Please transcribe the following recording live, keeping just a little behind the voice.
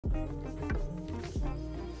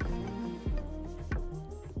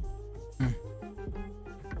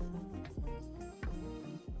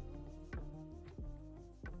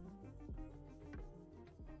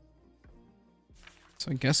So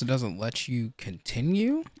I guess it doesn't let you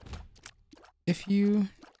continue if you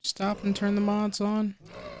stop and turn the mods on.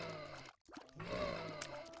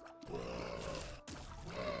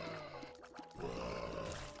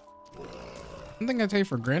 One thing I take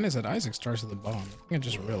for granted is that Isaac starts at the bottom. I think I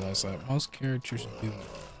just realized that most characters do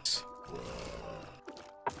this.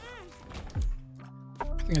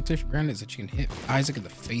 One thing I take for granted is that you can hit Isaac in the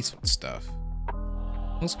face with stuff.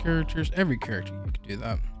 Most characters, every character, you can do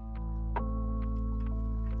that.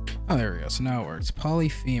 Oh, there we go. So now it works.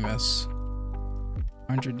 Polyphemus.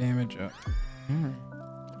 100 damage up.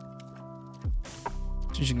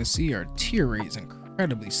 So as you can see, our tier rate is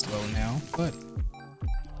incredibly slow now, but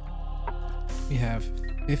we have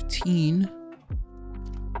 15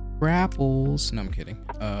 grapples. No, I'm kidding.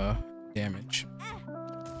 Damage.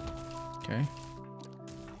 Okay.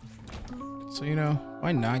 So, you know,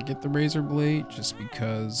 why not get the razor blade? Just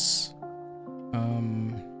because,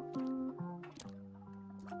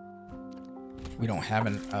 we don't have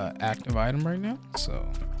an active item right now, so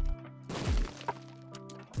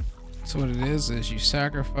what it is you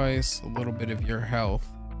sacrifice a little bit of your health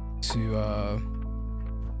to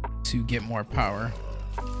get more power,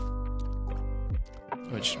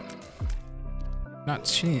 which not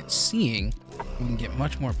seeing we can get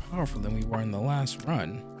much more powerful than we were in the last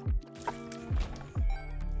run.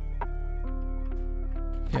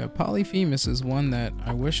 Yeah, Polyphemus is one that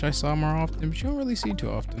I wish I saw more often, but you don't really see too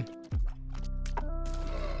often.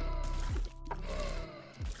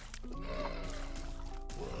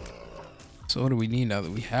 So what do we need now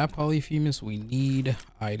that we have Polyphemus? We need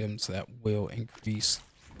items that will increase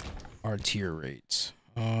our tier rates.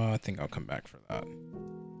 I think I'll come back for that.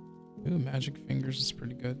 Ooh, magic fingers is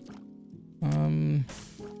pretty good. If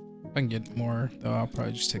I can get more though, I'll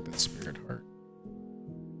probably just take that spirit heart.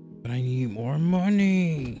 But I need more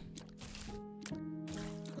money.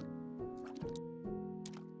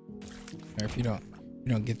 Or if you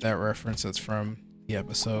don't get that reference, that's from the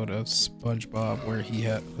episode of SpongeBob where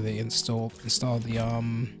they installed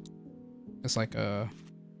the it's like a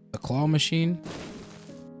claw machine,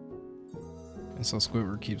 and so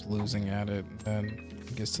Squidward keeps losing at it, and then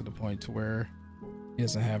it gets to the point to where he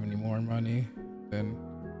doesn't have any more money. Then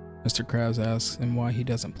Mr. Krabs asks him why he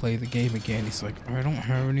doesn't play the game again. He's like, I don't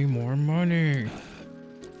have any more money.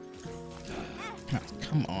 Oh,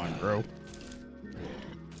 come on, bro.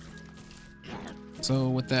 So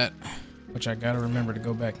with that, which I gotta remember to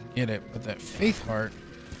go back and get it, but that faith heart,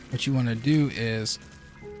 what you want to do is,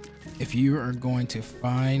 if you are going to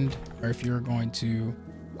find, or if you're going to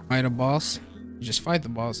fight a boss, you just fight the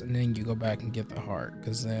boss and then you go back and get the heart,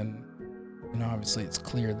 because then, you know, obviously it's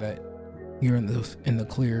clear that you're in the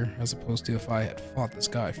clear, as opposed to if I had fought this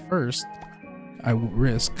guy first, I would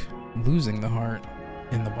risk losing the heart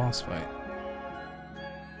in the boss fight.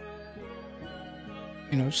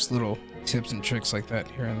 You know, just little tips and tricks like that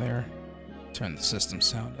here and there. Turn the system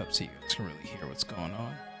sound up so you guys can really hear what's going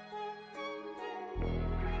on.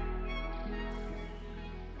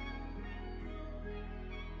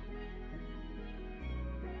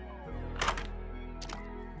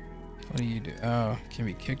 What do you do? Oh, can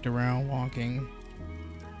be kicked around walking.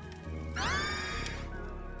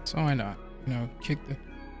 So why not? You know,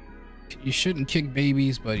 you shouldn't kick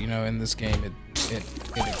babies, but you know, in this game it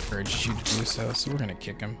encourages you to do so. So we're gonna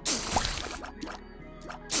kick him.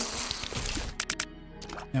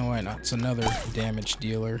 Now why not? It's another damage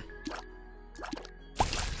dealer.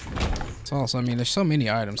 It's also, I mean, there's so many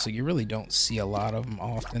items, so you really don't see a lot of them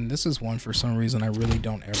often. This is one for some reason I really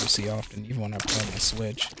don't ever see often, even when I play on the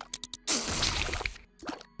Switch.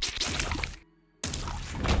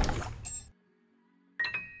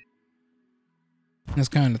 This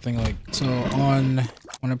kind of thing, like, so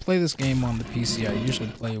when I play this game on the PC, I usually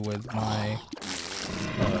play with my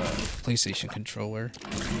PlayStation controller,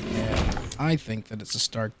 and I think that it's a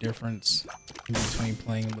stark difference in between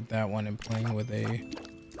playing with that one and playing with a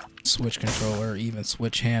Switch controller, or even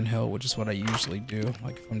Switch handheld, which is what I usually do.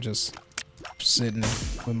 Like if I'm just sitting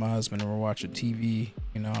with my husband and we're watching TV,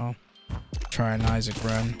 you know, I'll try an Isaac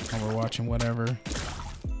run while we're watching whatever.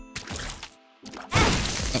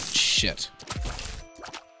 Oh shit.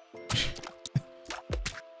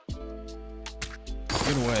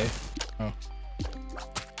 Get away. Oh.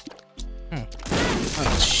 Oh.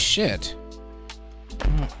 Oh shit.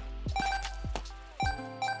 Oh.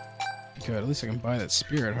 Good, at least I can buy that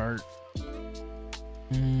spirit heart.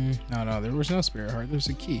 No, there was no spirit heart. There's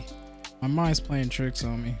a key. My mind's playing tricks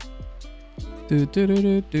on me. Do, do,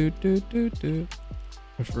 do, do, do, do, do.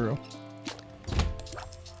 But for real.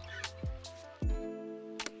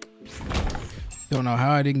 Don't know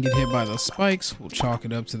how I didn't get hit by those spikes. We'll chalk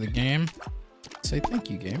it up to the game. Say thank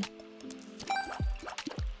you, game.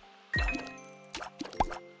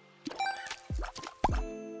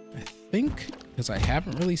 I think, because I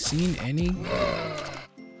haven't really seen any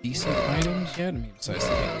decent items yet. I mean, besides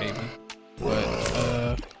the cake baby.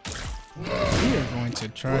 But, we are going to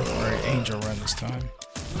try for an angel run this time.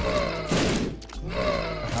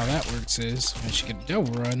 How that works is, once you get a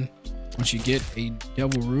devil run, once you get a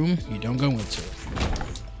devil room, you don't go into it.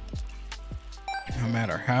 No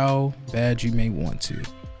matter how bad you may want to, no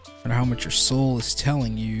matter how much your soul is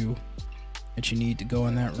telling you that you need to go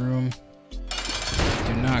in that room,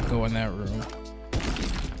 do not go in that room.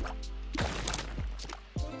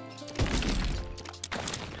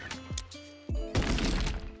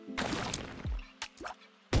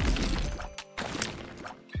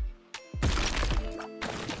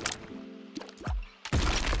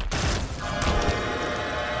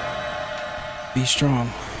 Be strong.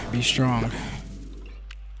 Be strong.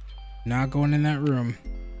 Not going in that room.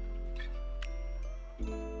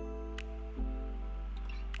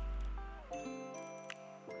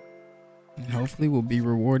 And hopefully we'll be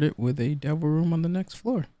rewarded with a devil room on the next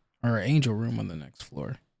floor. Or an angel room on the next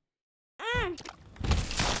floor.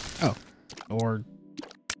 Oh. Or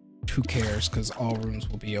who cares, because all rooms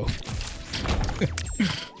will be open.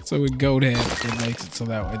 So with Godhead, it makes it so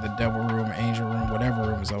that way the devil room, angel room, whatever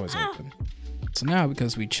room is always open. So now,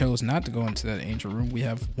 because we chose not to go into that angel room, we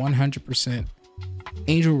have 100%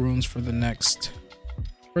 angel rooms for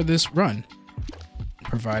this run,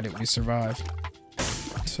 provided we survive.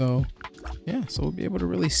 So yeah, so we'll be able to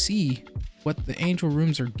really see what the angel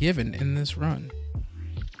rooms are given in this run.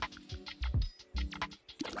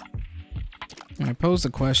 And I posed a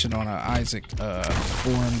question on an Isaac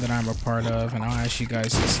forum that I'm a part of, and I'll ask you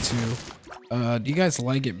guys this too. Do you guys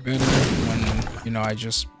like it better when, you know, I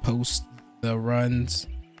just post the runs,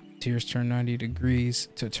 tears turn 90 degrees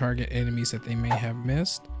to target enemies that they may have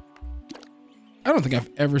missed? I don't think I've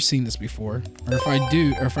ever seen this before, or if I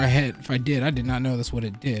do, or if I did, I did not know that's what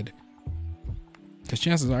it did. Because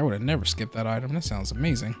chances are I would have never skipped that item. That sounds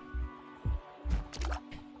amazing.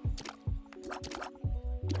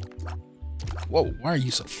 Whoa, why are you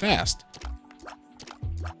so fast?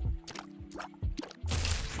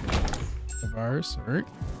 The virus, alright.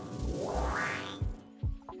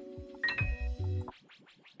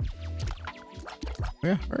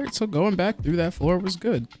 Yeah, alright, so going back through that floor was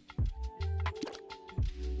good.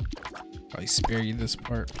 Probably spare you this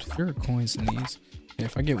part. There are coins in these. Okay,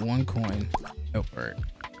 if I get one coin, nope, alright.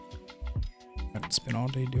 I could spend all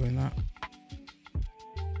day doing that.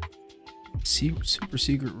 Super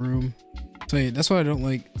secret room. So yeah, that's what I don't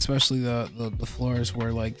like, especially the floors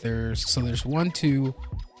where like there's 1, 2,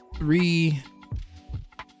 3.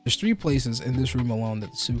 There's 3 places in this room alone that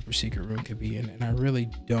the super secret room could be in, and I really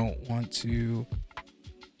don't want to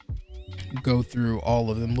go through all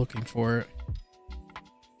of them looking for it.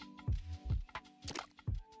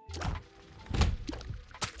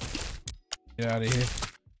 Get out of here.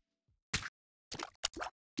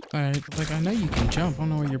 Alright, like I know you can jump. I don't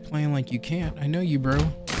know why you're playing like you can't. I know you, bro.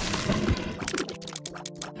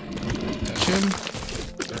 Touch him.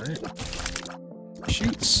 Alright.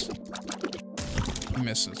 Shoots. He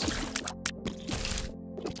misses.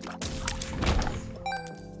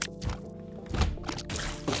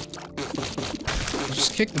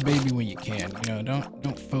 Just kick the baby when you can, you know,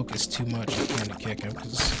 don't focus too much on trying to kick him,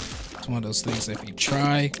 because it's one of those things that if you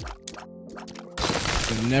try,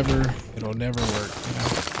 it'll never work, you know.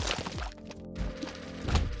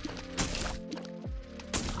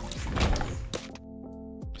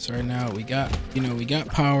 So right now we got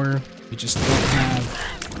power, we just don't have.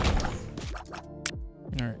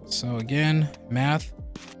 Alright, so again, math,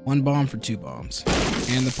 1 bomb for 2 bombs.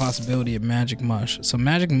 And the possibility of magic mush. So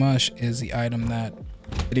magic mush is the item that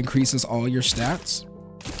it increases all your stats.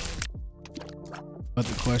 But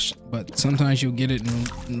sometimes you'll get it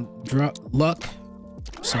in luck.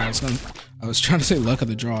 Sorry, I was trying to say luck of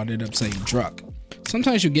the draw, I ended up saying druck.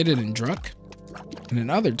 Sometimes you'll get it in druck, and then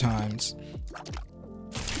other times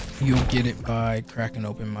you'll get it by cracking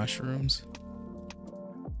open mushrooms.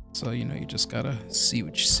 So, you know, you just gotta see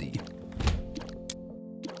what you see.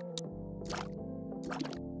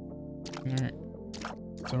 Alright.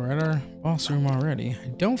 So we're at our boss room already. I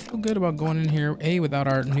don't feel good about going in here, A, without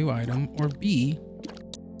our new item, or B,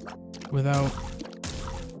 without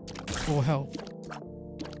full health.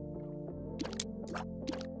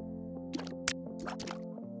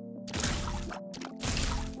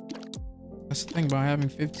 That's the thing about having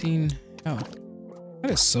 15 health.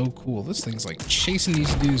 That is so cool. This thing's like chasing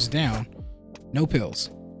these dudes down. No pills.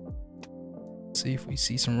 Let's see if we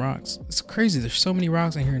see some rocks. It's crazy. There's so many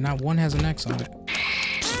rocks in here. Not one has an X on it.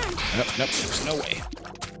 Nope, nope. There's no way.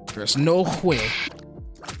 There's no way.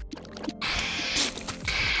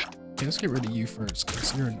 Okay, let's get rid of you first,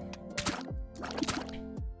 because you're annoying.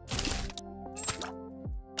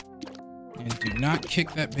 And do not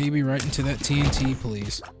kick that baby right into that TNT,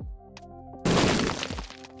 please.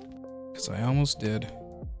 Because I almost did.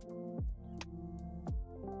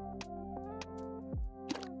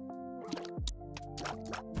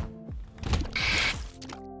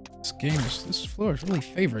 This floor is really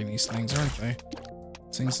favoring these things, aren't they?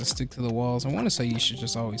 Things that stick to the walls. I want to say you should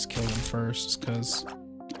just always kill them first, because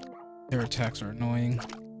their attacks are annoying.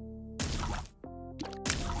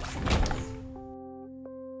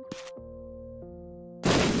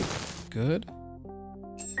 Good.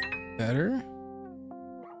 Better.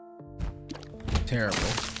 Terrible.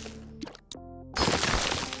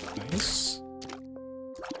 Nice.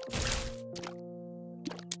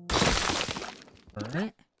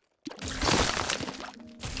 Alright.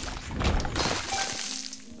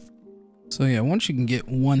 So yeah, once you can get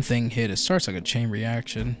one thing hit, it starts like a chain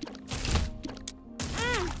reaction.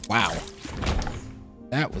 Wow.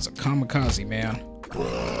 That was a kamikaze, man.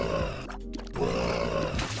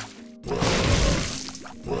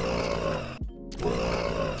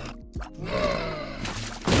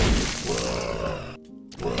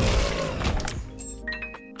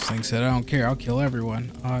 This thing said, I don't care, I'll kill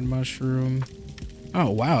everyone. Odd mushroom. Oh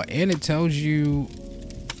wow, and it tells you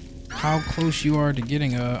how close you are to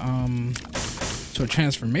getting a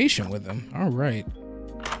transformation with them. All right.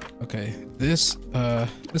 Okay, this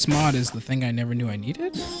mod is the thing I never knew I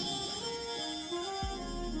needed.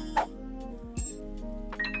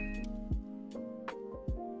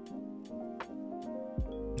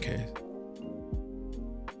 Okay.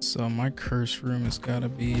 So my curse room has got to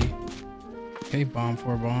be okay. Bomb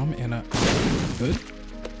for a bomb and a good.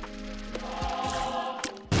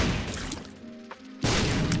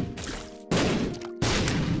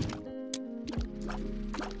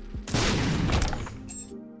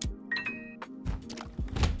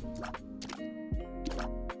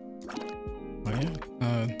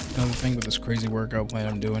 Another thing with this crazy workout plan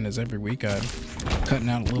I'm doing is every week I'm cutting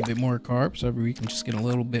out a little bit more carbs. So every week I'm just getting a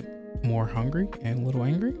little bit more hungry and a little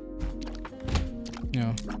angry. You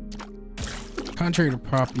know, contrary to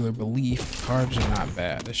popular belief, carbs are not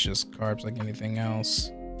bad. It's just carbs like anything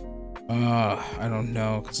else. I don't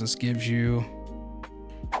know, because this gives you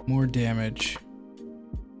more damage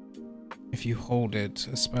if you hold it,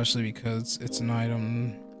 especially because it's an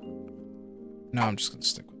item. No, I'm just gonna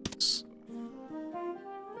stick with this.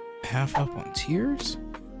 Half up on tears?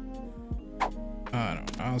 I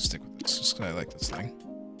don't know. I'll stick with this just because I like this thing.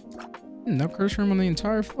 No curse room on the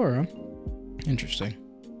entire floor, huh? Interesting.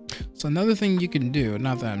 So another thing you can do,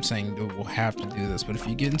 not that I'm saying you will have to do this, but if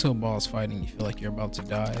you get into a boss fight and you feel like you're about to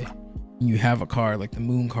die, and you have a card like the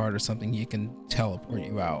moon card or something, you can teleport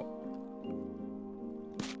you out.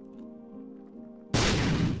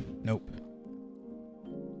 Nope.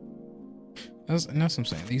 That's what I'm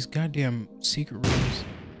saying. These goddamn secret rooms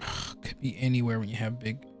could be anywhere when you have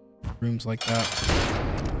big rooms like that.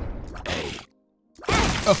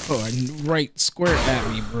 Oh, and right square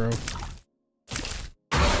at me, bro.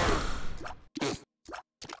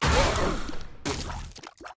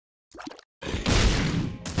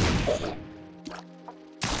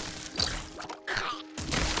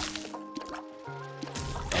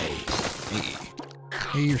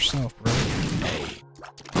 Hey yourself, bro.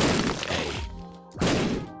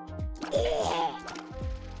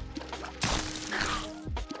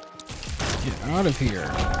 Get out of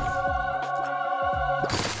here.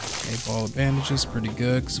 Okay, ball of bandages, pretty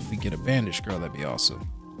good, because if we get a bandage girl, that'd be awesome.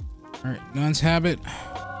 Alright, Nun's Habit.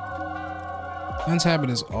 Nun's Habit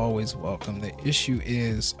is always welcome. The issue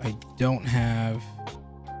is I don't have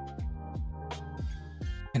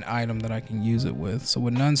an item that I can use it with. So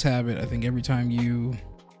with Nun's Habit, I think every time you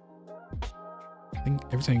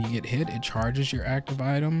get hit, it charges your active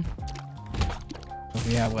item. So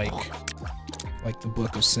we have like the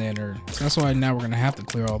Book of Sin, or so that's why now we're gonna have to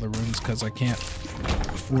clear all the rooms, because I can't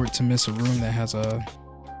afford to miss a room that has a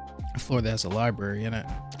floor that has a library in it.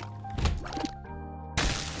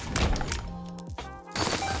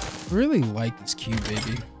 I really like this cube,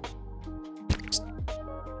 baby. It's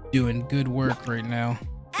doing good work right now.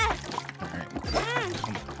 Alright,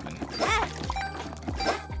 come on.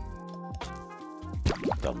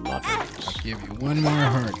 The lovers. I'll give you one more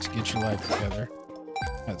heart to get your life together.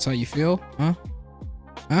 That's how you feel? Huh?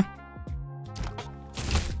 Huh?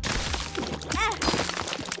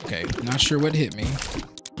 Okay, not sure what hit me.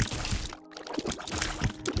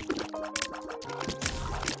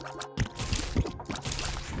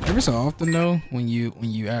 Every so often though, when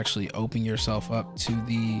you actually open yourself up to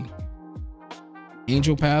the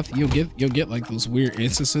angel path, you'll get like those weird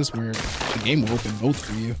instances where the game will open both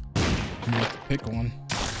for you. You have to pick one.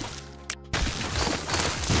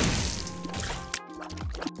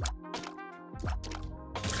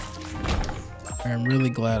 I'm really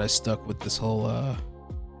glad I stuck with this whole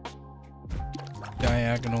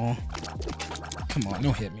diagonal. Come on,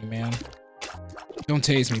 don't hit me, man. Don't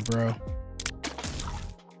tase me, bro.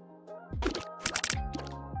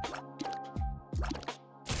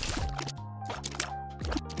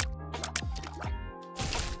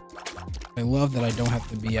 I love that I don't have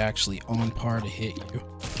to be actually on par to hit you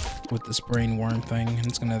with this brain worm thing, and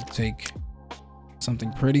it's gonna take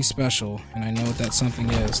something pretty special, and I know what that something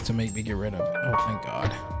is to make me get rid of it. Oh, thank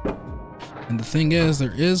God. And the thing is,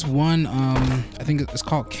 there is one, I think it's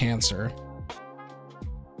called Cancer.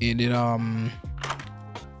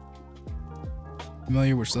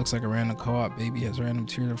 Familiar, which looks like a random co-op baby, has random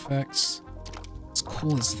tiered effects. As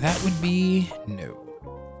cool as that would be, no.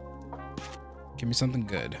 Give me something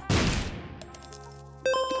good.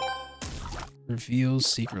 Reveals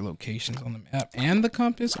secret locations on the map and the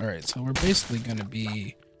compass. All right, so we're basically gonna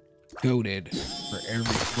be goated for every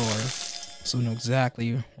floor, so we know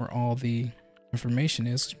exactly where all the information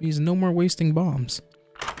is, which means no more wasting bombs.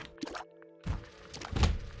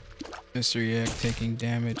 Mystery egg, taking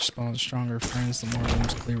damage spawns stronger friends the more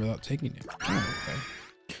rooms clear without taking damage. Oh, okay.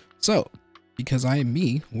 So, because I am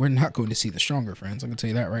me, we're not going to see the stronger friends. I'm gonna tell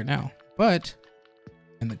you that right now. But,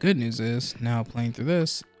 and the good news is, now playing through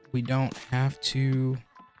this, we don't have to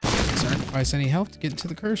sacrifice any health to get into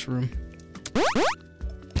the curse room.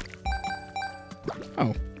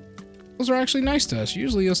 Oh, those are actually nice to us.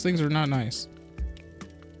 Usually those things are not nice.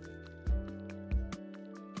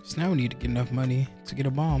 So now we need to get enough money to get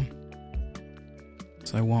a bomb.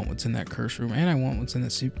 So I want what's in that curse room, and I want what's in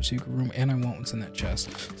that super secret room, and I want what's in that chest.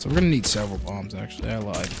 So we're gonna need several bombs, actually. I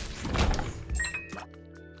lied.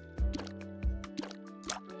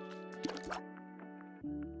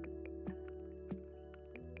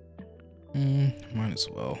 Might as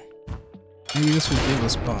well. Maybe this will give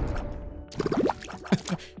us bomb.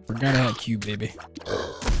 Forgot I had Q, baby.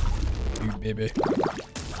 Q, baby.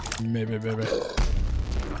 Baby, baby.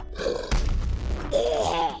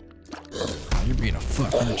 Oh, you're being a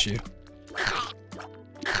fuck, aren't you?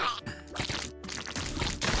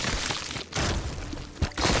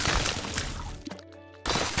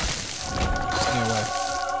 Stay away.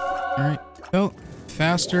 Alright. Well,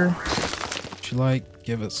 faster. What you like?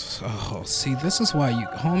 Give us. Oh, see, this is why you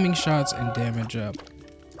homing shots and damage up.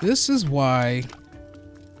 This is why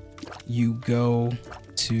you go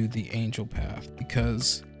to the angel path,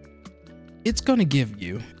 because it's gonna give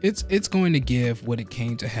you. It's going to give what it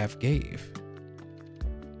came to have gave.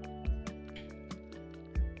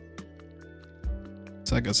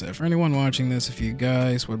 So like I said, for anyone watching this, if you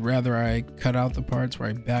guys would rather I cut out the parts where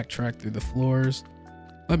I backtrack through the floors,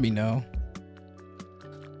 let me know.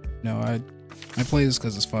 No, I play this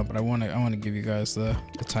because it's fun, but I want to give you guys the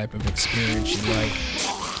type of experience you like.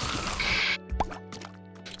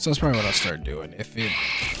 So that's probably what I'll start doing. If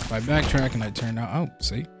I backtrack and I turn out, oh,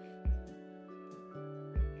 see,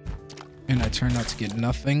 and I turn out to get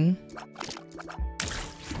nothing.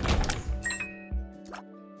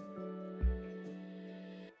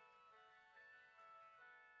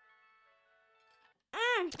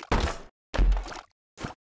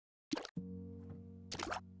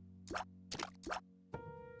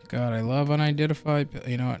 God, I love unidentified.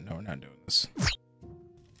 You know what? No, we're not doing this.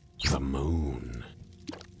 The moon.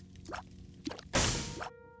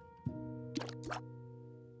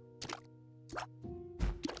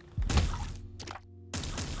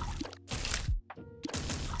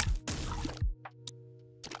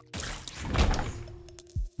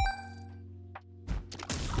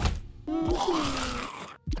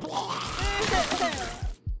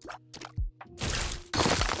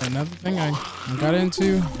 Another thing I got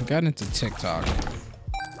into TikTok.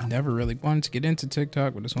 Never really wanted to get into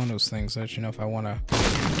TikTok, but it's one of those things that, you know, if I want to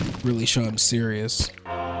really show I'm serious,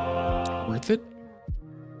 worth it.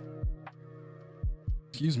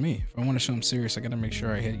 Excuse me. If I want to show I'm serious, I got to make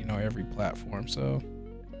sure I hit, you know, every platform. So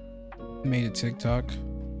made a TikTok,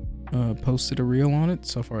 posted a reel on it.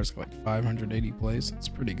 So far it's got like 580 plays. It's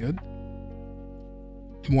pretty good.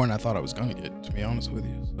 More than I thought I was gonna get, to be honest with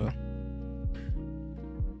you. So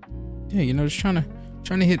yeah, you know, just trying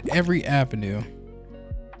to hit every avenue.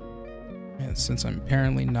 And since I'm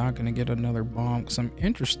apparently not gonna get another bomb, because I'm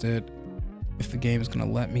interested if the game is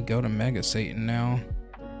gonna let me go to Mega Satan now.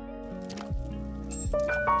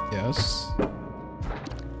 Yes.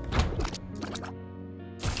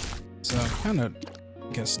 So I'm kind of,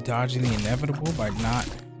 I guess, dodging the inevitable by not.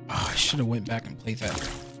 Oh, I should have went back and played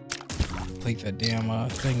that damn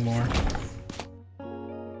thing more.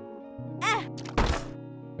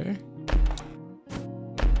 Okay.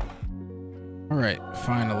 All right,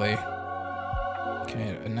 finally.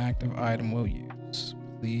 Okay, an active item we'll use,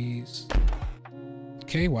 please.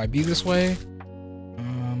 Okay, why be this way?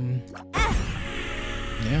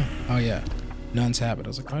 Yeah. Oh yeah, Nun's Habit. I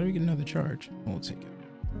was like, why do we get another charge? We'll take it.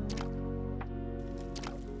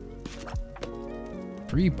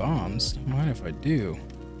 3 bombs. Don't mind if I do.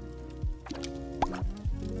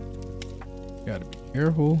 Gotta be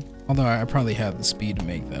careful. Although I probably have the speed to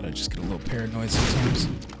make that. I just get a little paranoid sometimes.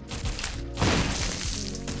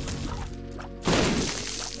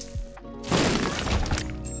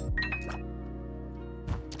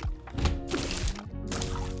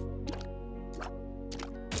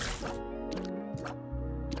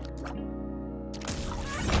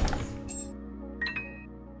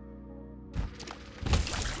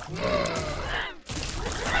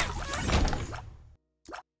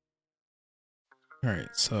 Alright,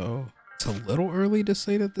 so it's a little early to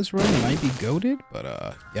say that this run might be goated, but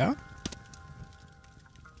yeah.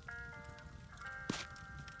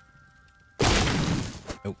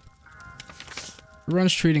 Nope. The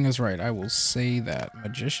run's treating us right. I will say that.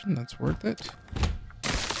 Magician, that's worth it.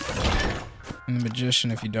 And the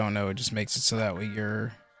Magician, if you don't know, it just makes it so that way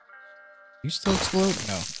you still explode?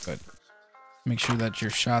 No, good. Make sure that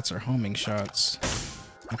your shots are homing shots.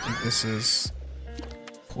 I think this is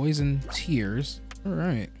Poison Tears. All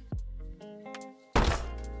right.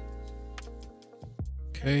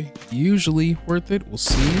 Okay, usually worth it. We'll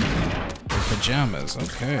see. Pajamas.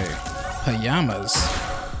 Okay, pajamas,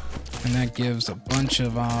 and that gives a bunch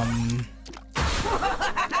of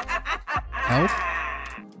health.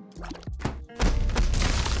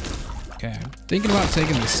 Okay, I'm thinking about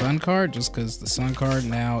taking the Sun card just because the Sun card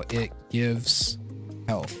now it gives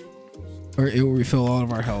health. Or it will refill all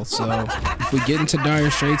of our health. So if we get into dire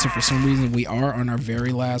straits and for some reason we are on our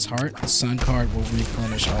very last heart, the Sun card will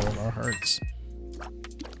replenish all of our hearts.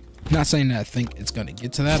 Not saying that I think it's going to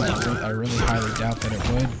get to that. I really highly doubt that it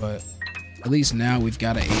would, but at least now we've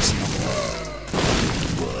got an ace in the hole.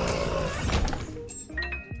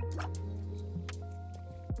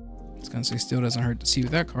 I was going to say still doesn't hurt to see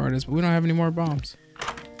what that card is, but we don't have any more bombs.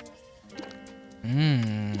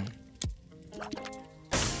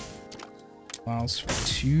 Allows for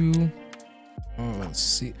 2. Oh, let's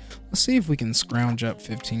see if we can scrounge up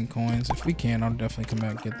 15 coins. If we can, I'll definitely come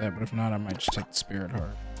back and get that, but if not, I might just take the Spirit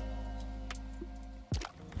Heart.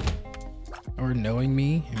 Or knowing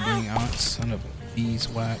me and being honest, son of a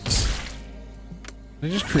beeswax.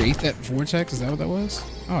 Did I just create that vortex? Is that what that was?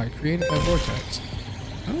 Oh, I created that vortex.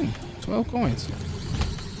 Oh, 12 coins.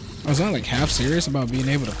 I was not like half serious about being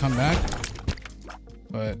able to come back,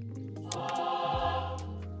 but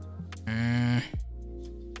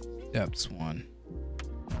depths 1.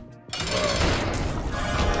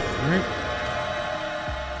 Alright.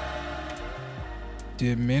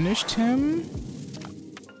 Diminished him.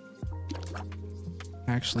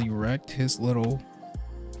 Actually wrecked his little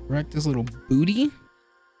booty.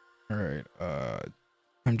 Alright,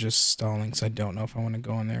 I'm just stalling because I don't know if I want to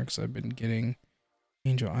go in there because I've been getting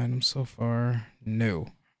angel items so far. No.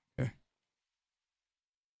 Okay.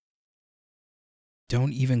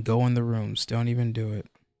 Don't even go in the rooms. Don't even do it.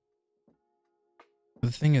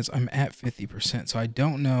 The thing is, I'm at 50%, so I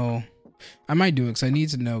don't know. I might do it because I need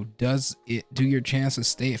to know, do your chances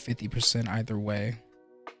stay at 50% either way?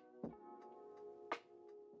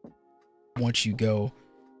 Once you go,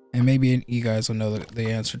 and maybe you guys will know the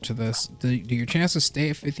answer to this. Do your chances stay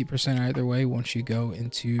at 50% either way once you go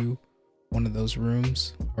into one of those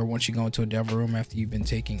rooms? Or once you go into a devil room after you've been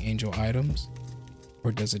taking angel items?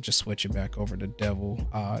 Or does it just switch it back over to devil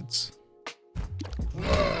odds?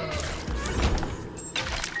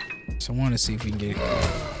 So I want to see if we can get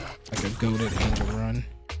like a goated angel run.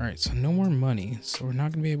 All right, so no more money, so we're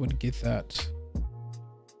not gonna be able to get that.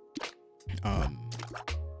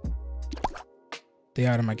 The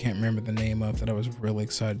item I can't remember the name of that I was really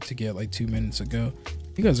excited to get like 2 minutes ago.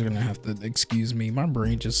 You guys are gonna have to excuse me. My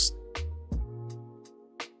brain just,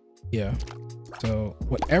 yeah. So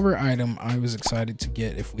whatever item I was excited to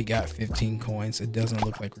get, if we got 15 coins, it doesn't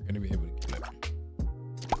look like we're gonna be able to get it.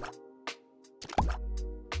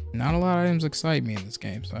 Not a lot of items excite me in this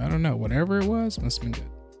game, so I don't know. Whatever it was, must have been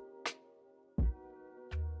good.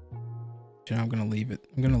 So I'm gonna leave it.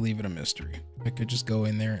 I'm gonna leave it a mystery. I could just go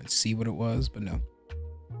in there and see what it was, but no.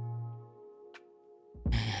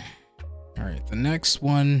 All right, If the next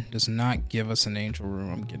one does not give us an angel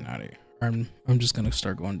room, I'm getting out of here. I'm just gonna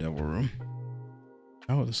start going devil room.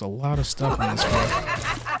 Oh, there's a lot of stuff in this one.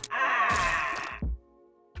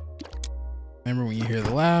 Remember, when you hear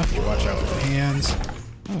the laugh, you watch out for the hands.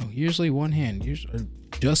 Oh, usually one hand, usually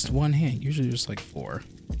just one hand, usually just like 4.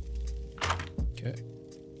 Okay.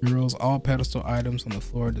 Rerolls all pedestal items on the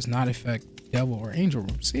floor, does not affect devil or angel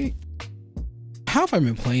room. See? How have I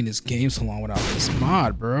been playing this game so long without this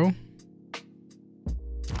mod, bro?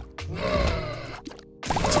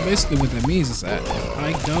 So basically what that means is that if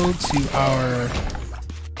I go to our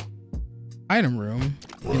item room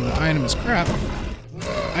and the item is crap,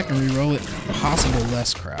 I can re-roll it possible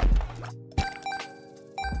less crap.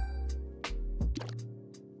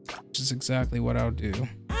 Which is exactly what I'll do.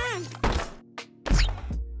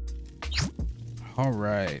 All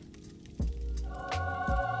right.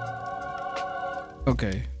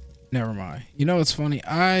 Okay, never mind. You know what's funny?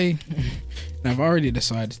 I've already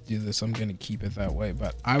decided to do this. I'm gonna keep it that way,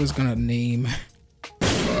 but I was gonna name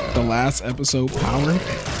the last episode Power.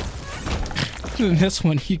 And this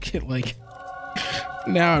one you get like,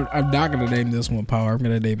 now I'm not gonna name this one Power. I'm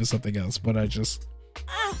gonna name it something else, but I just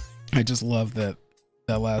love that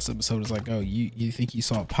last episode is like, oh, you think you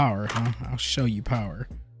saw Power, huh? I'll show you Power.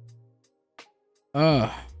 We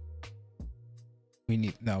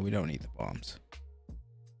don't need the bombs.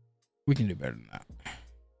 We can do better than that.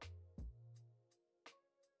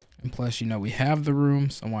 And plus, you know, we have the room,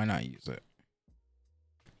 so why not use it?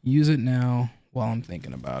 Use it now while I'm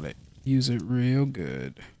thinking about it. Use it real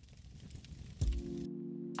good.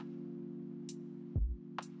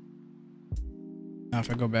 Now,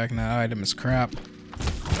 if I go back and that item is crap,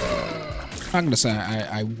 I'm not gonna say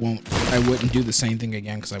I wouldn't do the same thing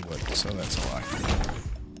again, because I would, so that's a lie.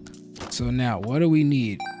 So now, what do we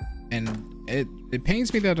need? And it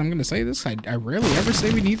pains me that I'm gonna say this. I rarely ever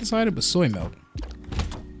say we need this item, but soy milk.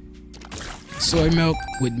 Soy milk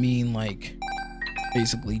would mean like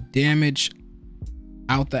basically damage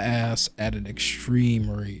out the ass at an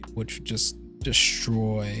extreme rate, which would just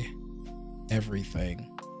destroy everything.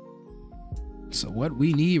 So what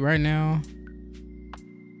we need right now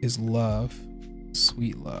is love,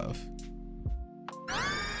 sweet love.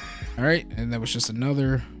 All right, and that was just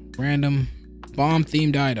another random bomb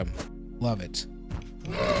themed item. Love it.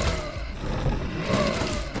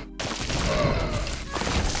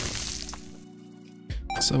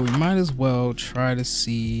 So we might as well try to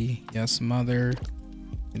see. Yes, mother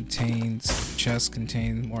contains, chest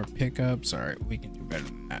contains more pickups. All right, we can do better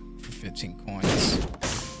than that for 15 coins.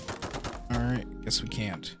 All right, guess we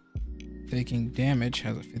can't. Taking damage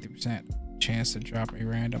has a 50% chance to drop a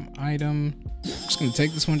random item. I'm just gonna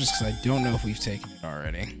take this one just because I don't know if we've taken it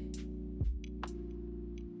already.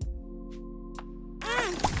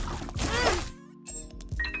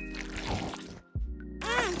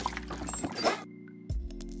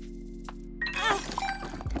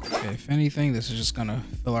 Okay, if anything, this is just gonna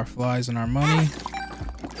fill our flies and our money.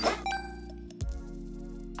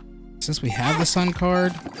 Since we have the sun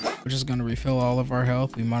card, which is gonna refill all of our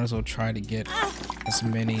health, we might as well try to get as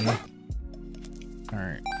many. All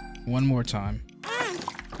right, one more time.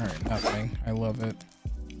 All right, nothing. I love it.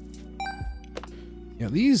 Yeah,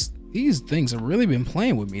 these things have really been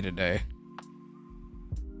playing with me today.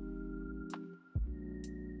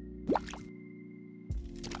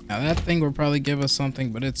 Now that thing will probably give us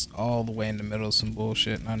something, but it's all the way in the middle of some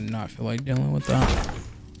bullshit, and I do not feel like dealing with that.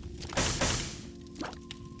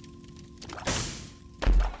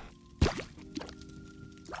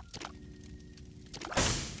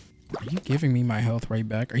 Are you giving me my health right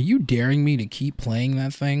back? Are you daring me to keep playing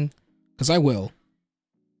that thing? Because I will.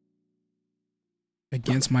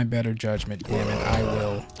 Against my better judgment, damn it, I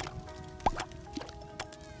will.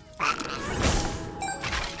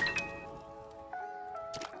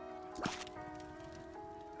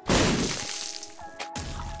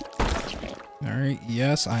 Alright,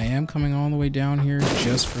 yes, I am coming all the way down here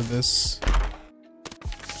just for this.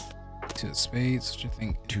 Two of spades, which I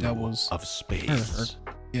think doubles. Of spades.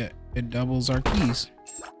 Yeah, it doubles our keys.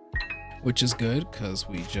 Which is good, because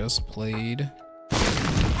we just played.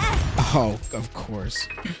 Oh, of course.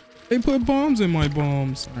 They put bombs in my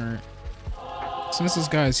bombs. Alright. Since this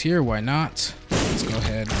guy's here, why not? Let's go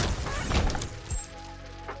ahead.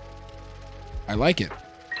 I like it.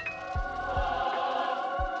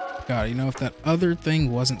 God, you know, if that other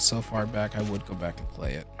thing wasn't so far back, I would go back and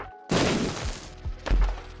play it.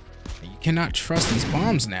 You cannot trust these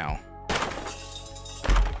bombs now.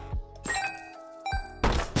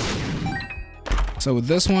 So with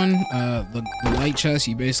this one, the light chest,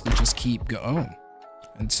 you basically just keep going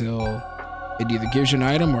until it either gives you an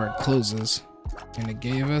item or it closes. And it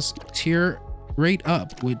gave us tier straight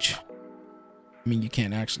up, which, I mean, you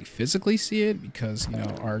can't actually physically see it because, you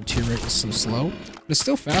know, our tier rate is so slow, but it's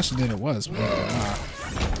still faster than it was, believe it or not.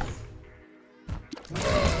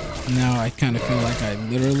 Now I kind of feel like I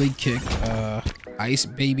literally kicked Ice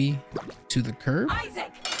Baby to the curb.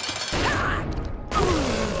 Isaac!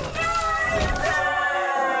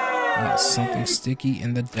 Something sticky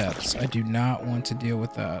in the depths. I do not want to deal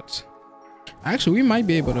with that. Actually, we might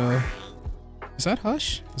be able to... Is that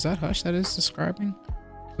Hush? Is that Hush that is describing?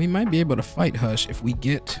 We might be able to fight Hush if we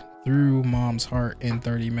get through Mom's Heart in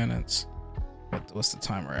 30 minutes. What's the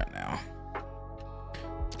timer at now?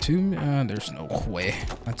 There's no way.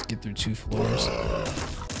 I have to get through 2 floors.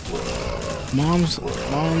 Mom's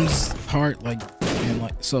Heart, like, and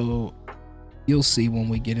like, so you'll see when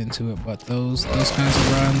we get into it, but those kinds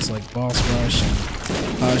of runs, like Boss Rush and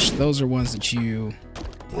Hush, those are ones that you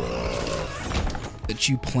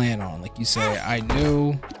plan on. Like, you say, I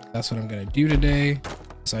know that's what I'm gonna do today,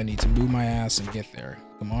 so I need to move my ass and get there.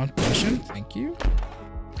 Come on, pushing. Thank you.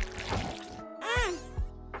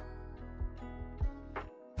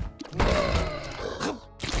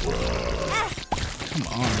 Come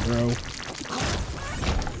on, bro.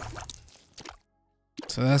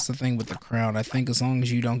 So that's the thing with the crown. I think as long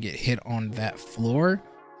as you don't get hit on that floor,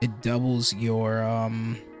 it doubles your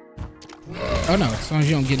oh no, as long as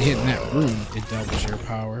you don't get hit in that room, it doubles your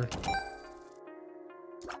power.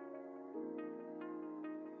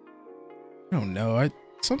 I don't know.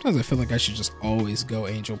 Sometimes I feel like I should just always go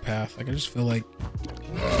Angel Path. Like, I just feel like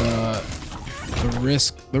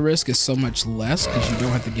the risk is so much less because you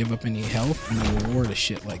don't have to give up any health, and the reward is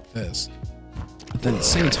shit like this. But then at the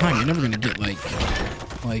same time, you're never gonna get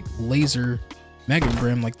like laser Mega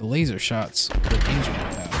Brim, like the laser shots with Angel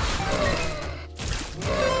Path.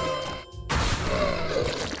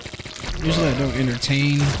 Usually I don't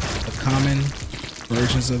entertain the common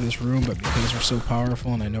versions of this room, but because we're so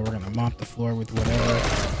powerful and I know we're gonna mop the floor with whatever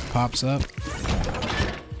pops up.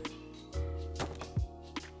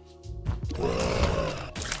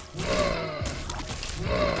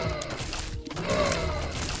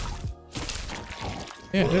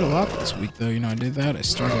 Yeah, I did a lot this week though. You know, I did that. I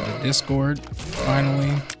started a Discord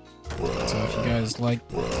finally. So if you guys like,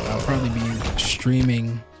 I'll probably be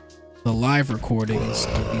streaming the live recordings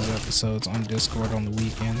of these episodes on Discord on the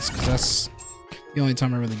weekends, because that's the only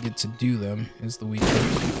time I really get to do them is the weekend.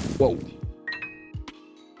 Whoa.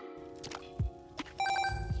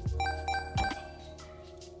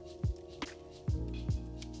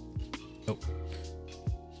 Oh.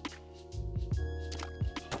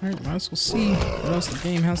 Alright, might as well see what else the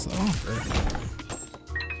game has to offer.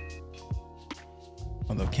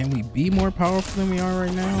 Although, can we be more powerful than we are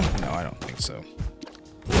right now? No, I don't think so.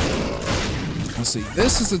 Let's see.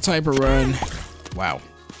 This is the type of run. Wow.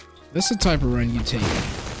 This is the type of run you take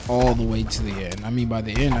all the way to the end. I mean, by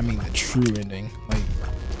the end, I mean the true ending. Like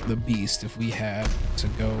the beast, if we had to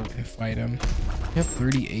go and fight him. We have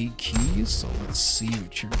 38 keys, so let's see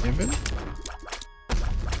what you're given.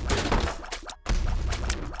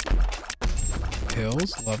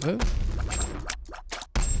 Pills, love it.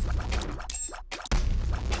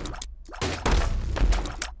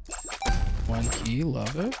 One key,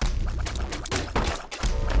 love it.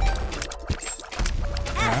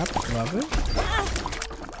 Love it.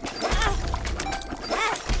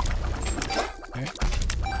 Okay.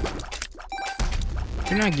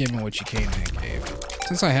 You're not giving what you came in and gave.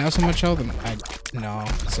 Since I have so much health, no.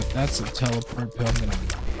 So if that's a teleport pill, I'm gonna be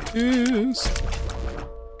pissed.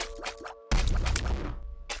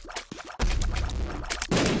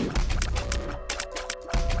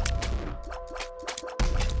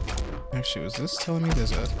 Actually, was this telling me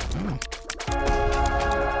there's a... Oh.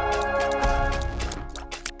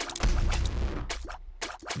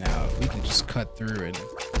 Now, if we can just cut through and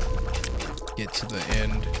get to the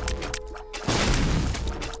end.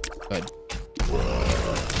 But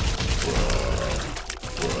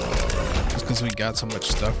just because we got so much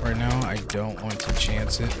stuff right now, I don't want to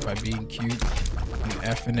chance it by being cute and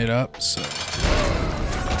effing it up, so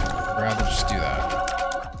I'd rather just do that.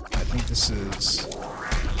 I think this is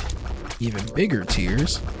even bigger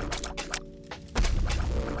tiers.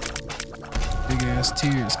 Big ass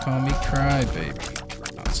tears, call me cry baby.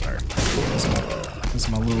 Oh, sorry. This is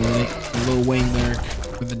my little Wayne lyric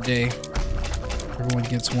for the day. Everyone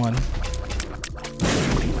gets one.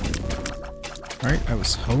 Alright, I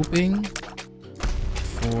was hoping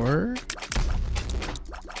for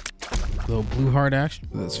a little blue heart action,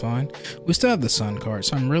 but that's fine. We still have the sun card,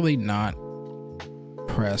 so I'm really not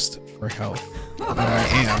pressed for health. But I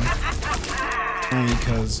am. Only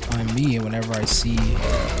because I'm me, and whenever I see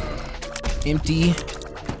empty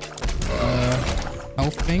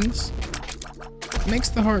health things, makes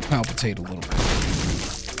the heart palpitate a little bit.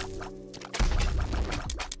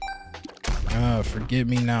 Forget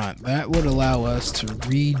me not. That would allow us to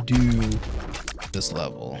redo this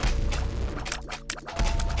level.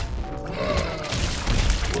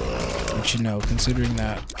 But you know, considering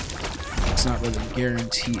that it's not really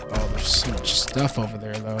guaranteed. Oh, there's so much stuff over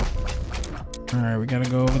there though. Alright, we gotta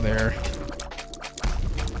go over there.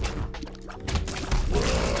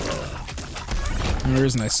 And the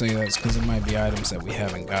reason I say that is because it might be items that we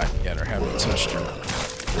haven't gotten yet or haven't touched yet.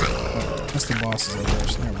 Oh, that's the bosses over there,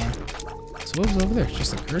 so never mind. So what was over there?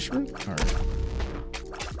 Just a curse room? Alright.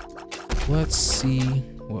 Let's see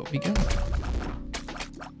what we got.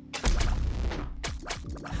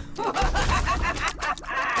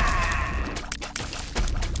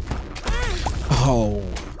 Oh,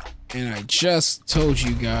 and I just told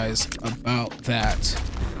you guys about that.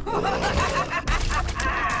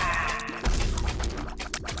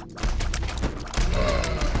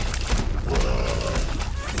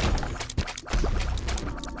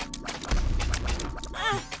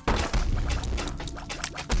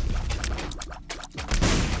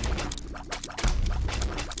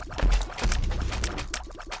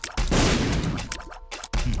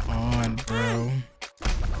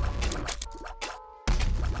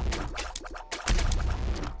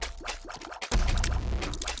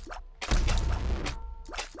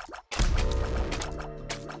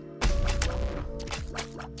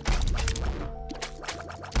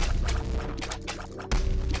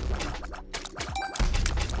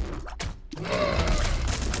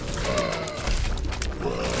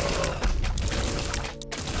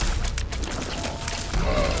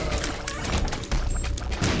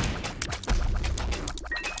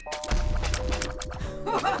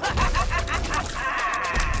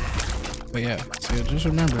 But yeah, so just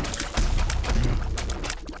remember,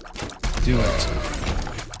 do it.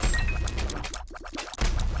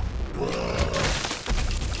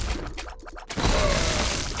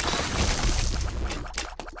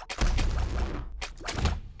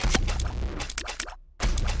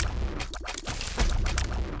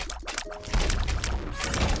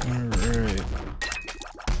 Alright.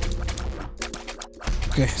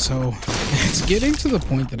 Okay, so it's getting to the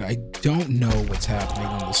point that I don't know what's happening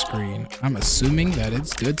on the screen. I'm assuming that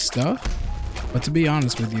it's good stuff, but to be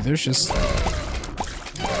honest with you, there's just...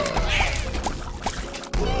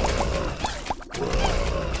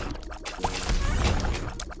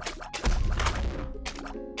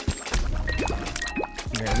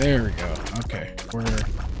 Yeah, there we go. Okay,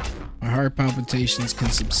 my heart palpitations can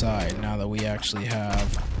subside now that we actually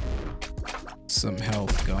have some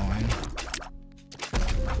health going.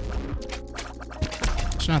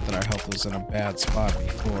 It's not that our health was in a bad spot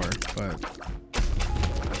before, but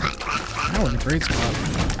now we're in a great spot.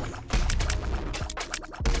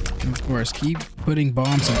 And of course, keep putting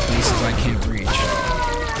bombs in places I can't reach.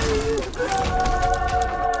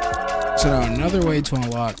 So now another way to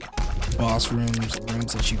unlock boss rooms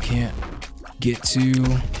that you can't get to,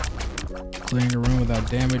 clearing a room without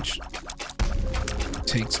damage,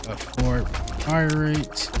 takes a 4 fire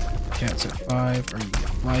rate, cats at 5, or you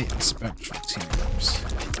get light and spectral tears.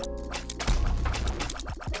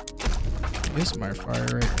 What is my fire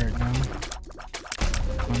rate right now?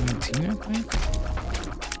 119, I think?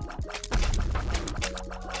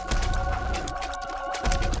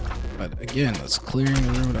 But again, let's clearing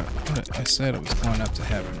the room. What I said it was going up to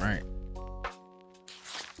heaven, right?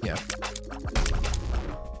 Yeah.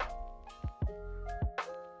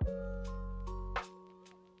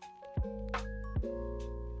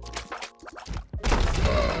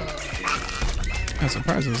 I'm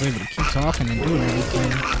surprised I was able to keep talking and doing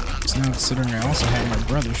everything. So now considering I also had my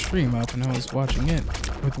brother's stream up and I was watching it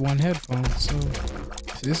with one headphone. So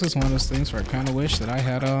this is one of those things where I kind of wish that I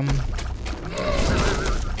had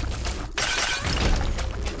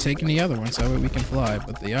taken the other one so that way we can fly.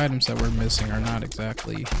 But the items that we're missing are not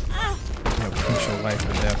exactly crucial life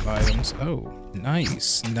or death items. Oh,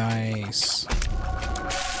 nice, nice.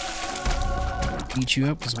 Beat you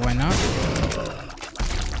up, because why not?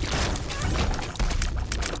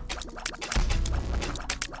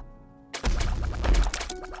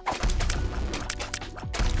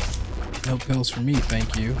 No pills for me,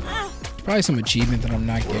 thank you. There's probably some achievement that I'm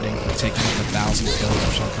not getting for taking like 1,000 pills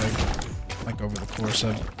or something. Like over the course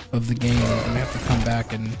of the game, I'm gonna have to come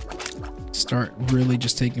back and start really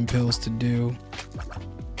just taking pills to do.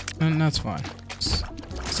 And that's fine.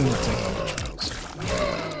 Still not taking a bunch of pills.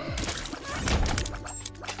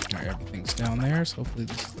 Alright, everything's down there, so hopefully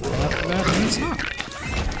this is the path for that, and it's not.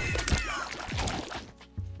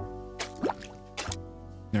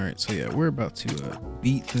 Alright, so yeah, we're about to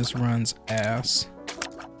beat this run's ass.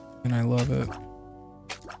 And I love it.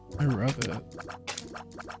 I rub it.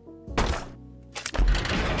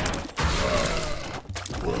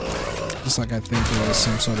 Just like I think there was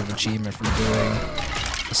some sort of achievement for doing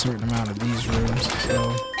a certain amount of these rooms.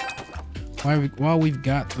 So while we've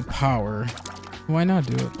got the power, why not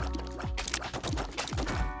do it?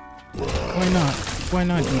 Why not? Why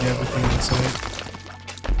not eat everything inside?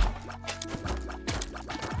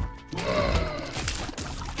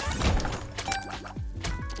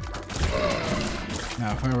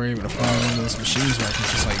 Now, if I were able to find one of those machines where I can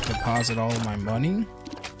just like deposit all of my money,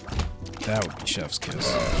 that would be chef's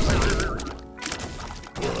kiss.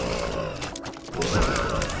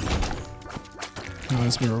 You know,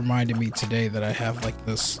 it's been reminding me today that I have like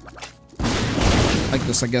this,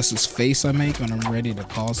 I guess, this face I make when I'm ready to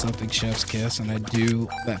call something chef's kiss, and I do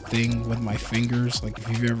that thing with my fingers. Like if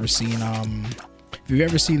you've ever seen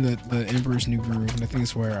the Emperor's New Groove, and I think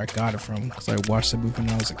it's where I got it from because I watched the movie when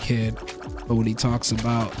I was a kid. But when he talks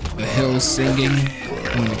about the hills singing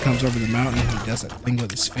when it comes over the mountain, and he does that thing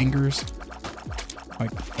with his fingers.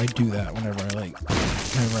 Like I do that whenever I'm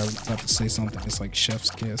about to say something. It's like chef's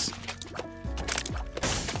kiss.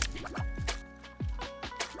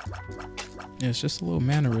 Yeah, it's just a little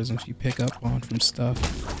mannerisms you pick up on from stuff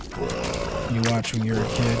you watch when you're a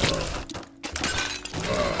kid.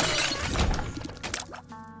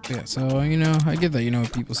 Yeah, so you know, I get that. You know,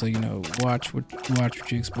 people say, you know, watch what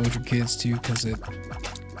you expose your kids to, because it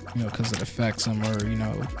affects them, or you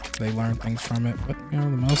know, they learn things from it. But you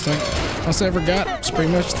know, the most I ever got was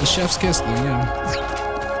pretty much the chef's kiss thing. You know,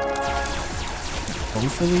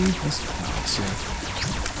 hopefully, let's see.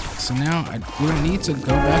 So now do I need to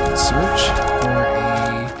go back and search for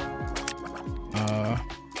a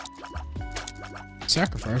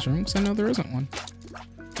sacrifice room? Because I know there isn't one.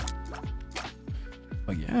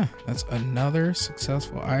 But yeah, that's another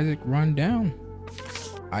successful Isaac run down.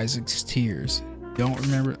 Isaac's tears. Don't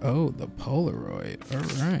remember. Oh, the Polaroid. All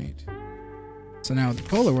right. So now with the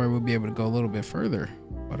Polaroid, we'll be able to go a little bit further.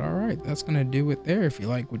 But all right, that's going to do it there. If you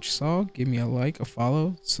like what you saw, give me a like, a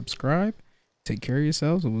follow, subscribe. Take care of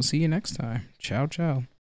yourselves, and we'll see you next time. Ciao, ciao.